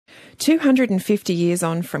250 years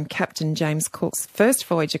on from Captain James Cook's first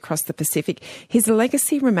voyage across the Pacific, his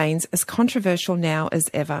legacy remains as controversial now as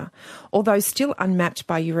ever. Although still unmapped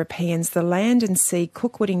by Europeans, the land and sea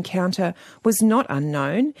Cook would encounter was not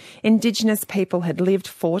unknown. Indigenous people had lived,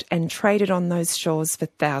 fought and traded on those shores for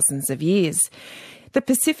thousands of years. The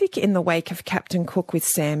Pacific in the wake of Captain Cook with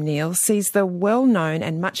Sam Neill sees the well-known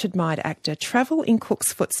and much-admired actor travel in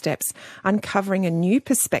Cook's footsteps, uncovering a new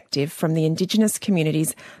perspective from the Indigenous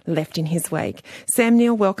communities left in his wake. Sam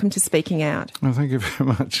Neill, welcome to Speaking Out. Oh, thank you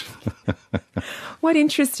very much. What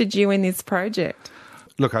interested you in this project?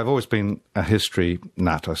 Look, I've always been a history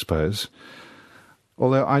nut, I suppose.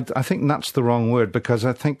 Although I think nut's the wrong word, because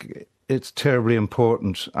I think it's terribly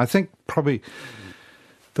important. I think probably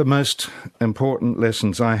the most important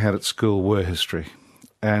lessons I had at school were history,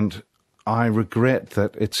 and I regret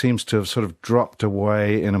that it seems to have sort of dropped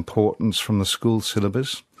away in importance from the school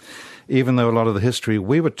syllabus, even though a lot of the history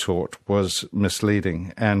we were taught was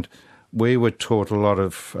misleading, and we were taught a lot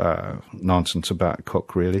of nonsense about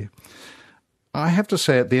Cook, really. I have to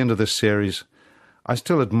say, at the end of this series, I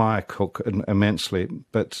still admire Cook immensely,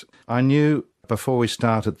 but I knew before we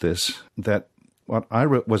started this that what I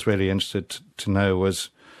was really interested to know was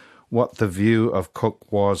what the view of Cook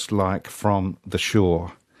was like from the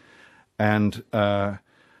shore. And I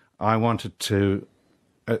wanted to,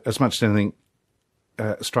 as much as anything,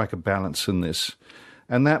 strike a balance in this.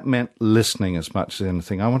 And that meant listening as much as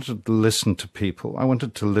anything. I wanted to listen to people. I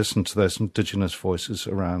wanted to listen to those Indigenous voices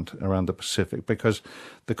around the Pacific, because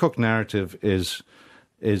the Cook narrative is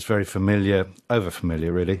very familiar,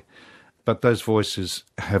 over-familiar really, but those voices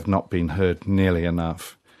have not been heard nearly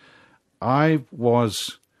enough. I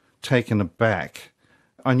was taken aback.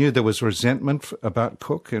 I knew there was resentment about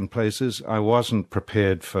Cook in places. I wasn't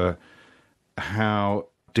prepared for how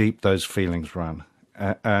deep those feelings run.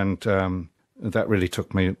 And that really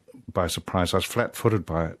took me by surprise. I was flat-footed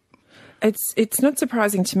by it. It's not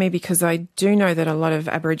surprising to me, because I do know that a lot of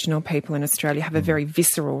Aboriginal people in Australia have a very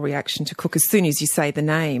visceral reaction to Cook as soon as you say the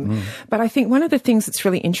name. But I think one of the things that's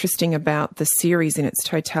really interesting about the series in its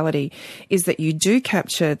totality is that you do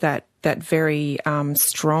capture that very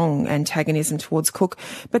strong antagonism towards Cook,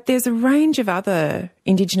 but there's a range of other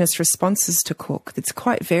Indigenous responses to Cook that's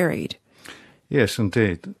quite varied. Yes,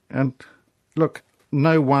 indeed. And look,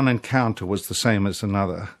 no one encounter was the same as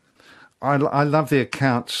another. I love the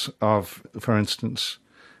accounts of, for instance,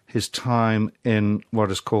 his time in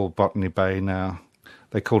what is called Botany Bay now.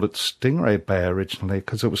 They called it Stingray Bay originally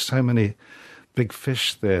because there were so many big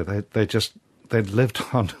fish there. They lived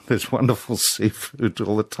on this wonderful seafood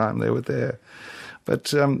all the time they were there.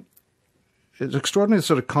 But it's extraordinary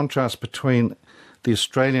sort of contrast between the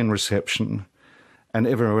Australian reception and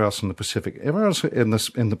everywhere else in the Pacific. Everywhere else in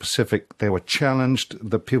the Pacific, they were challenged,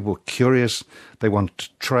 the people were curious, they wanted to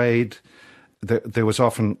trade, there was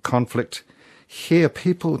often conflict. Here,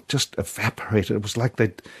 people just evaporated. It was like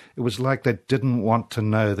they didn't want to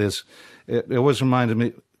know. It always reminded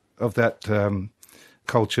me of that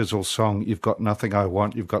Cultures or song, "You've got nothing I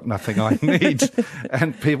want, you've got nothing I need."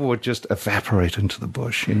 And people would just evaporate into the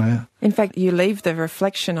bush, you know. In fact, you leave the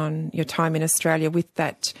reflection on your time in Australia with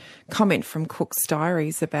that comment from Cook's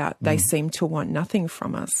diaries about they seem to want nothing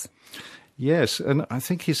from us. Yes, and I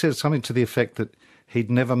think he said something to the effect that he'd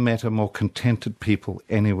never met a more contented people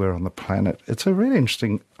anywhere on the planet. It's a really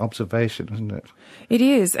interesting observation, isn't it? It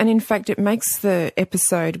is, and in fact it makes the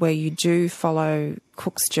episode where you do follow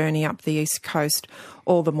Cook's journey up the East Coast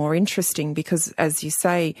all the more interesting because, as you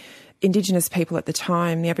say, Indigenous people at the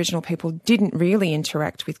time, the Aboriginal people, didn't really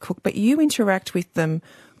interact with Cook, but you interact with them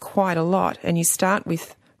quite a lot, and you start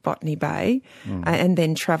with Botany Bay and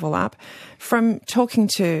then travel up. From talking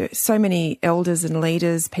to so many elders and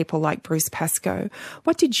leaders, people like Bruce Pascoe,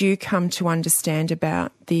 what did you come to understand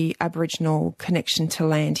about the Aboriginal connection to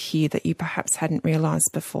land here that you perhaps hadn't realised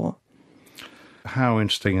before? How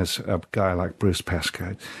interesting is a guy like Bruce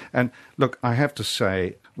Pascoe? And look, I have to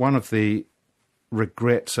say, one of the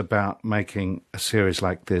regrets about making a series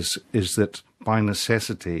like this is that by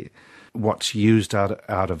necessity, what's used out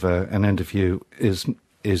of an interview is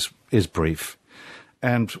brief.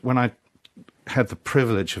 And when I had the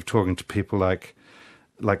privilege of talking to people like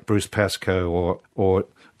Bruce Pascoe or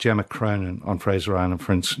Gemma Cronin on Fraser Island,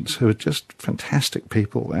 for instance, who are just fantastic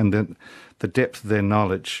people, and then the depth of their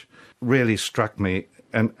knowledge really struck me.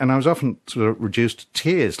 And I was often sort of reduced to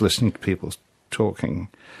tears listening to people talking.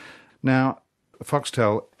 Now,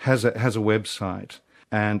 Foxtel has a website,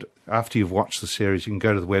 and after you've watched the series, you can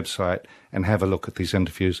go to the website and have a look at these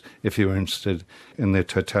interviews if you're interested in their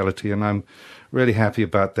totality. And I'm really happy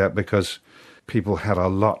about that because people had a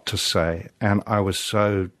lot to say, and I was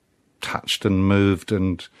so touched and moved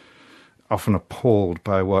and often appalled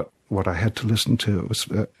by what I had to listen to.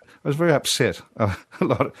 I was very upset.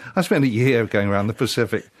 I spent a year going around the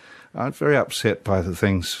Pacific. I was very upset by the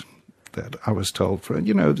things that I was told.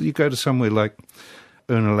 You go to somewhere like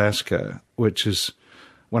Unalaska, which is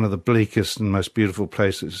one of the bleakest and most beautiful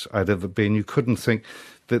places I'd ever been. You couldn't think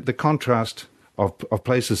that the contrast of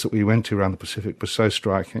places that we went to around the Pacific was so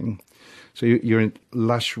striking. So you're in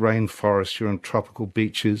lush rainforests, you're on tropical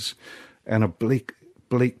beaches, and a bleak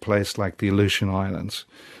place like the Aleutian Islands.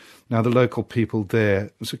 Now, the local people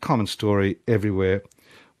there, it's a common story everywhere,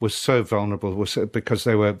 were so vulnerable because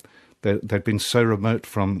they'd been so remote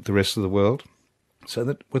from the rest of the world, so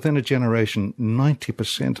that within a generation,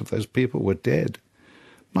 90% of those people were dead.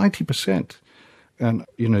 90%. And,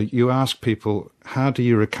 you ask people, how do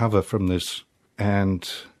you recover from this? And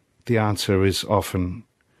the answer is often,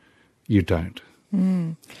 you don't.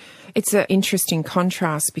 Mm. It's an interesting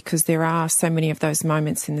contrast because there are so many of those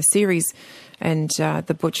moments in the series, and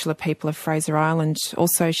the Butchulla people of Fraser Island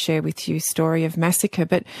also share with you story of massacre.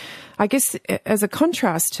 But I guess as a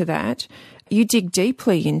contrast to that, you dig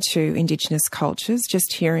deeply into Indigenous cultures.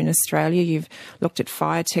 Just here in Australia, you've looked at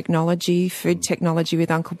fire technology, food technology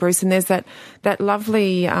with Uncle Bruce, and there's that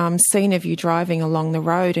lovely scene of you driving along the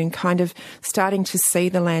road and kind of starting to see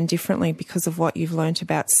the land differently because of what you've learnt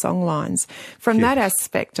about songlines. From that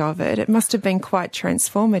aspect of it, it must have been quite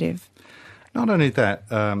transformative. Not only that,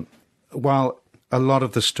 while a lot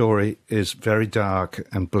of the story is very dark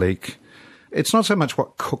and bleak, it's not so much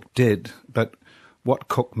what Cook did, but what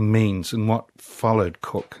Cook means and what followed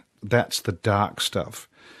Cook. That's the dark stuff.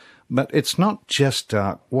 But it's not just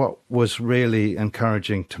dark. What was really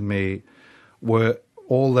encouraging to me were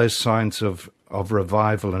all those signs of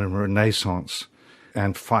revival and renaissance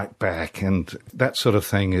and fight back, and that sort of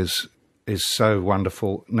thing is so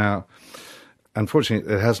wonderful. Now,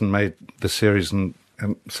 unfortunately, it hasn't made the series, and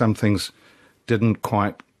some things didn't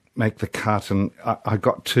quite make the cut, and I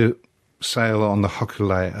got to sail on the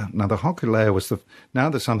Hokulea. Now, the Hokulea was now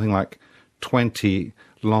there's something like 20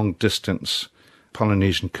 long-distance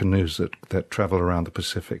Polynesian canoes that travel around the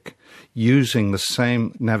Pacific, using the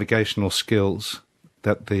same navigational skills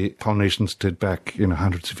that the Polynesians did back,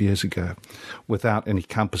 hundreds of years ago, without any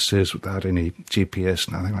compasses, without any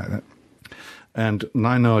GPS, nothing like that. And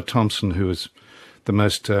Nainoa Thompson, who is the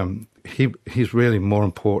most, he's really more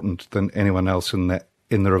important than anyone else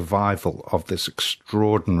in the revival of this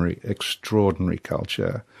extraordinary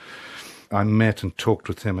culture. I met and talked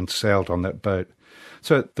with him and sailed on that boat.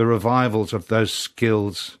 So the revivals of those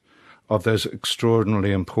skills, of those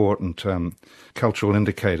extraordinarily important cultural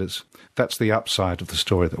indicators, that's the upside of the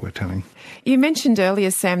story that we're telling. You mentioned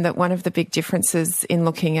earlier, Sam, that one of the big differences in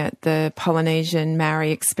looking at the Polynesian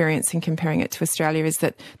Maori experience and comparing it to Australia is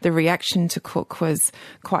that the reaction to Cook was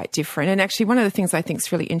quite different. And actually, one of the things I think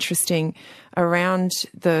is really interesting around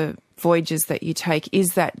the voyages that you take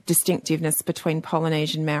is that distinctiveness between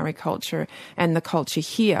Polynesian Maori culture and the culture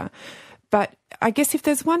here. But I guess if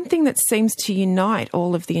there's one thing that seems to unite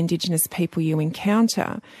all of the Indigenous people you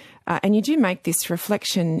encounter, and you do make this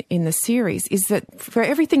reflection in the series, is that for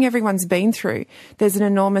everything everyone's been through, there's an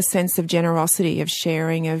enormous sense of generosity, of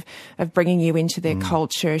sharing, of bringing you into their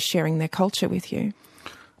culture, sharing their culture with you.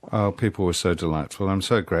 Oh, people were so delightful. I'm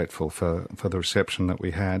so grateful for the reception that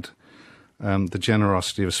we had, the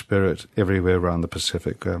generosity of spirit everywhere around the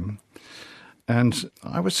Pacific. And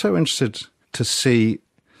I was so interested to see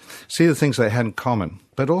the things they had in common,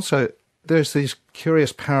 but also there's these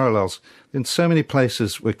curious parallels. In so many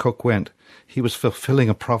places where Cook went, he was fulfilling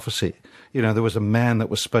a prophecy. There was a man that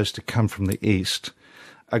was supposed to come from the east.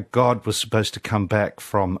 A god was supposed to come back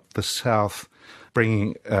from the south,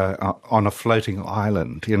 bringing on a floating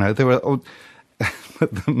island. There were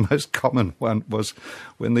the most common one was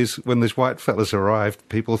when these white fellas arrived,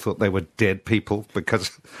 people thought they were dead people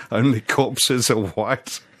because only corpses are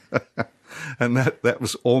white. And that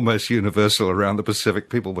was almost universal around the Pacific.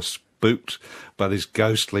 People were spooked by these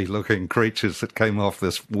ghostly-looking creatures that came off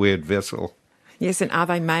this weird vessel. Yes, and are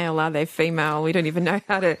they male? Are they female? We don't even know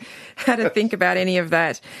how to think about any of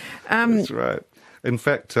that. That's right. In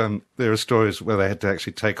fact, there are stories where they had to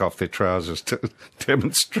actually take off their trousers to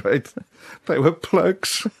demonstrate they were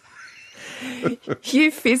blokes. You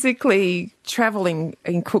physically travel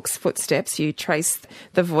in Cook's footsteps. You trace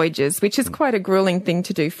the voyages, which is quite a gruelling thing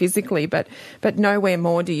to do physically, but nowhere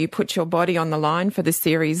more do you put your body on the line for the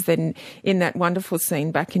series than in that wonderful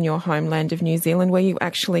scene back in your homeland of New Zealand where you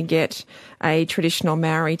actually get a traditional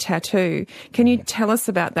Maori tattoo. Can you tell us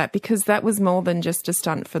about that? Because that was more than just a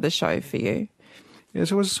stunt for the show for you.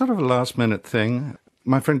 Yes, it was sort of a last-minute thing.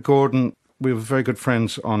 My friend Gordon, we were very good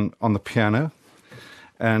friends on the piano,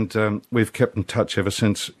 And we've kept in touch ever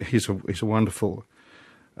since. He's a wonderful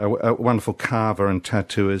carver and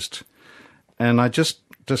tattooist. And I just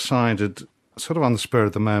decided, sort of on the spur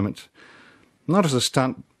of the moment, not as a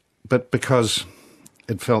stunt, but because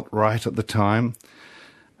it felt right at the time,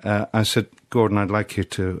 I said, Gordon, I'd like you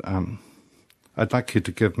to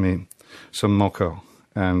give me some moko.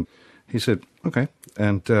 And he said, okay.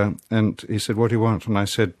 And he said, what do you want? And I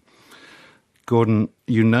said, Gordon,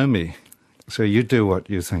 you know me, so you do what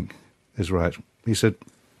you think is right. He said,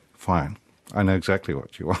 fine, I know exactly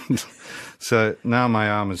what you want. So now my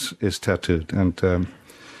arm is tattooed. And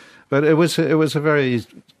but it was a very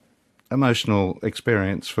emotional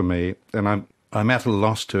experience for me, and I'm at a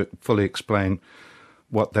loss to fully explain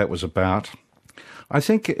what that was about. I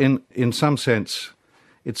think in some sense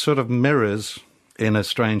it sort of mirrors, in a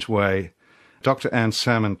strange way, Dr. Anne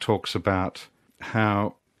Salmon talks about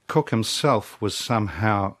how Cook himself was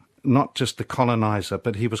somehow not just the colonizer,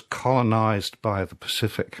 but he was colonized by the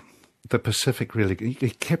Pacific. The Pacific really, he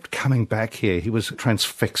kept coming back here. He was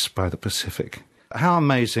transfixed by the Pacific. How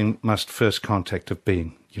amazing must first contact have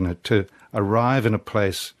been, to arrive in a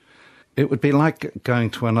place. It would be like going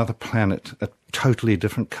to another planet, a totally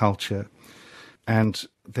different culture. And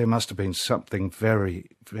there must have been something very,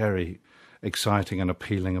 very exciting and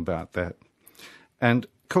appealing about that. And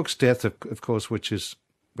Cook's death, of course, which is,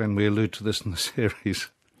 when we allude to this in the series,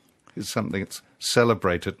 is something that's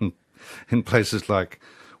celebrated in places like,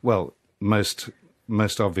 well, most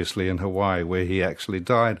obviously in Hawaii, where he actually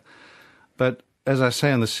died. But as I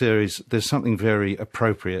say in the series, there's something very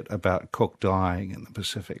appropriate about Cook dying in the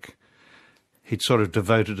Pacific. He'd sort of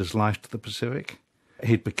devoted his life to the Pacific.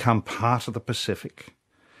 He'd become part of the Pacific.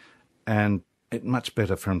 And it's much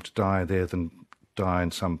better for him to die there than die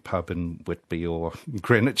in some pub in Whitby or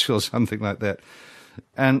Greenwich or something like that.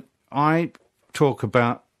 And I talk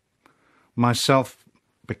about myself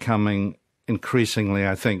becoming increasingly,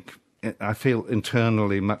 I feel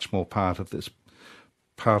internally much more part of this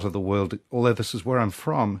part of the world. Although this is where I'm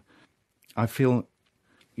from, I feel,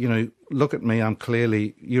 look at me, I'm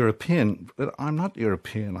clearly European, but I'm not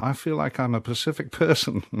European. I feel like I'm a Pacific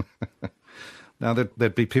person. Now,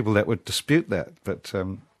 there'd be people that would dispute that, but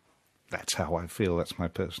that's how I feel. That's my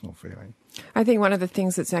personal feeling. I think one of the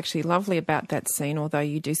things that's actually lovely about that scene, although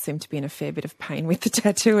you do seem to be in a fair bit of pain with the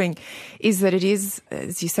tattooing, is that it is,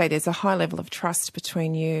 as you say, there's a high level of trust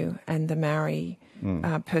between you and the Maori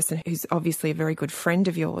person who's obviously a very good friend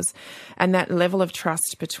of yours. And that level of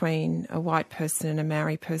trust between a white person and a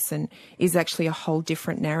Maori person is actually a whole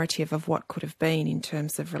different narrative of what could have been in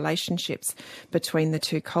terms of relationships between the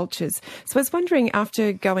two cultures. So I was wondering,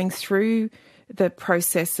 after going through the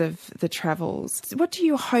process of the travels, what do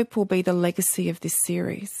you hope will be the legacy of this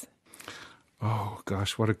series? Oh,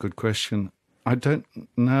 gosh, what a good question. I don't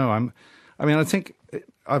know. I think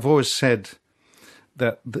I've always said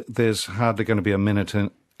that there's hardly going to be a minute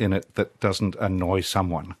in it that doesn't annoy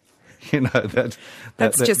someone.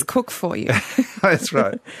 That's just Cook for you. That's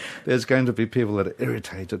right. There's going to be people that are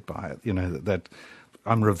irritated by it, that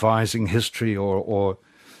I'm revising history or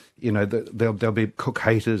there'll be Cook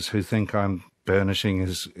haters who think I'm burnishing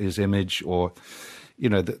his image, or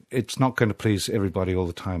it's not going to please everybody all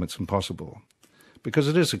the time. It's impossible, because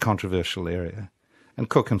it is a controversial area, and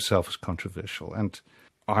Cook himself is controversial, and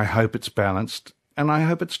I hope it's balanced, and I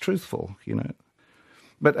hope it's truthful.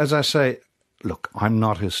 But as I say, look, I'm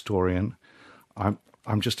not a historian.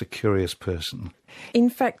 I'm just a curious person. In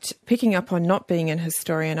fact, picking up on not being an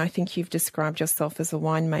historian, I think you've described yourself as a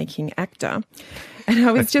winemaking actor. And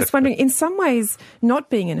I was just wondering, in some ways, not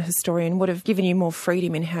being an historian would have given you more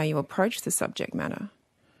freedom in how you approach the subject matter.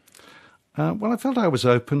 Well, I felt I was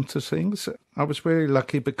open to things. I was very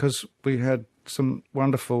lucky because we had some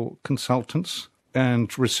wonderful consultants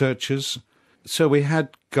and researchers. So we had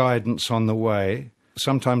guidance on the way.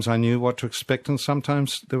 Sometimes I knew what to expect, and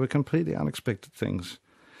sometimes there were completely unexpected things.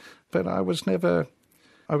 But I was never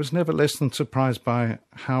less than surprised by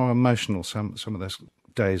how emotional some of those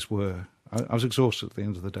days were. I was exhausted at the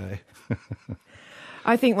end of the day.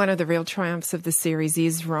 I think one of the real triumphs of the series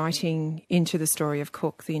is writing into the story of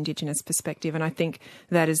Cook, the Indigenous perspective, and I think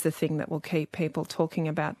that is the thing that will keep people talking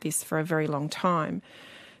about this for a very long time.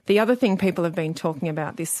 The other thing people have been talking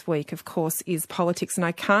about this week, of course, is politics, and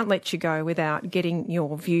I can't let you go without getting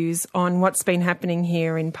your views on what's been happening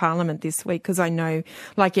here in Parliament this week, because I know,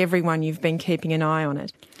 like everyone, you've been keeping an eye on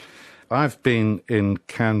it. I've been in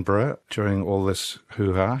Canberra during all this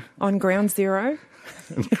hoo-ha. On Ground Zero?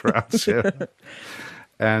 Ground Zero.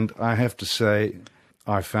 And I have to say,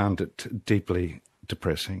 I found it deeply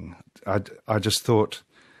depressing. I just thought,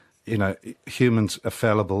 humans are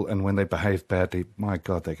fallible, and when they behave badly, my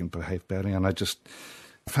God, they can behave badly. And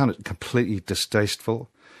found it completely distasteful.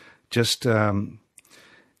 Just,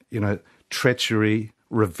 treachery,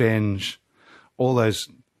 revenge, all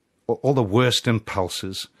the worst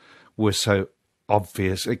impulses were so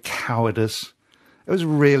obvious. Cowardice. It was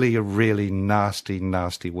really a really nasty,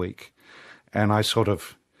 nasty week. And I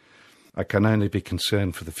can only be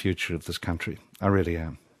concerned for the future of this country. I really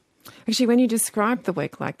am. Actually, when you describe the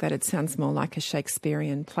week like that, it sounds more like a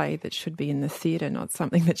Shakespearean play that should be in the theatre, not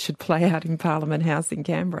something that should play out in Parliament House in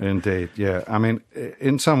Canberra. Indeed, yeah. I mean,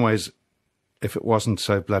 in some ways, if it wasn't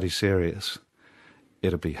so bloody serious,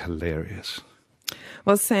 it'd be hilarious.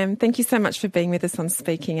 Well, Sam, thank you so much for being with us on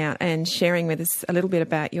Speaking Out and sharing with us a little bit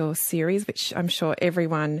about your series, which I'm sure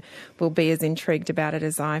everyone will be as intrigued about it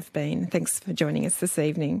as I've been. Thanks for joining us this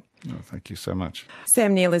evening. Oh, thank you so much.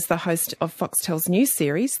 Sam Neill is the host of Foxtel's new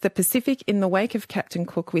series, The Pacific in the Wake of Captain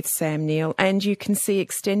Cook with Sam Neill, and you can see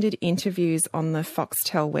extended interviews on the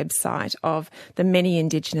Foxtel website of the many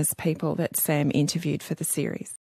Indigenous people that Sam interviewed for the series.